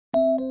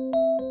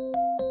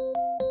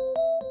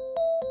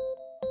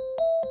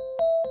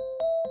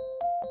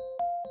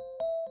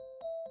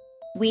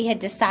we had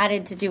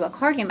decided to do a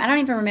card game. I don't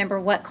even remember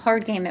what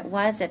card game it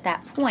was at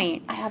that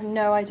point. I have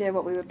no idea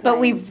what we were playing. But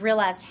we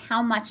realized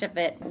how much of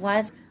it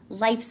was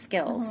life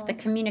skills, the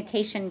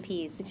communication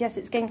piece. Yes,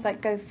 it's games like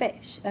Go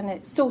Fish, and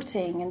it's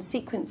sorting and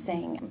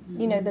sequencing.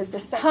 You know, there's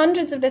just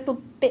hundreds of little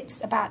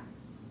bits about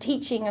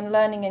teaching and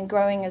learning and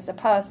growing as a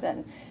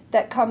person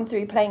that come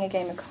through playing a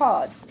game of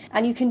cards.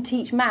 And you can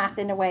teach math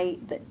in a way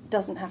that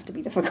doesn't have to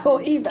be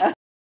difficult either.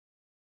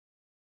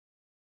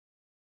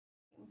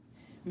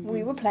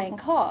 We were playing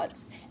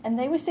cards, and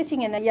they were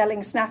sitting in there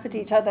yelling snap at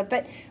each other,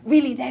 but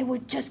really they were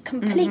just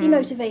completely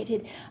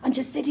motivated and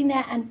just sitting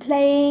there and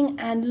playing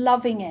and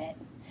loving it.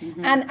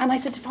 And I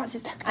said to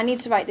Francis, I need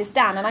to write this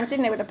down. And I'm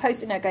sitting there with a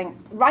post-it note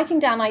going, writing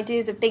down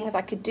ideas of things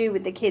I could do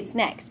with the kids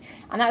next.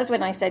 And that was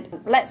when I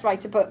said, let's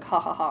write a book,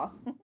 ha ha ha.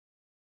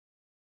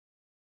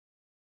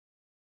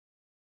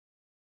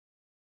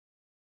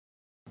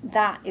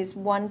 That is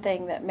one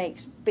thing that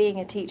makes being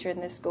a teacher in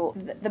this school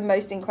the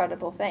most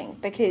incredible thing,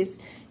 because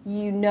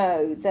you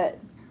know that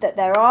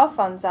there are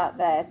funds out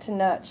there to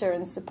nurture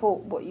and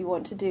support what you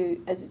want to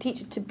do as a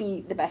teacher to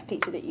be the best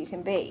teacher that you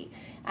can be.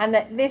 And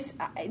that this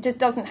just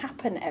doesn't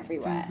happen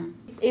everywhere.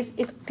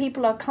 If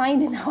people are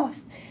kind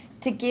enough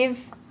to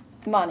give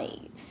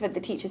money for the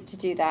teachers to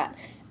do that,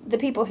 the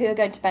people who are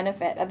going to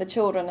benefit are the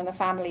children and the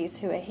families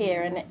who are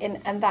here.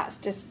 And that's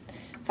just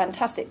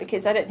fantastic,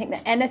 because I don't think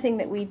that anything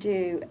that we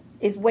do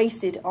is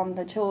wasted on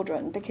the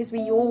children, because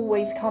we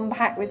always come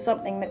back with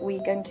something that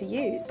we're going to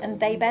use and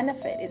they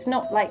benefit. It's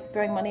not like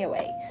throwing money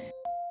away.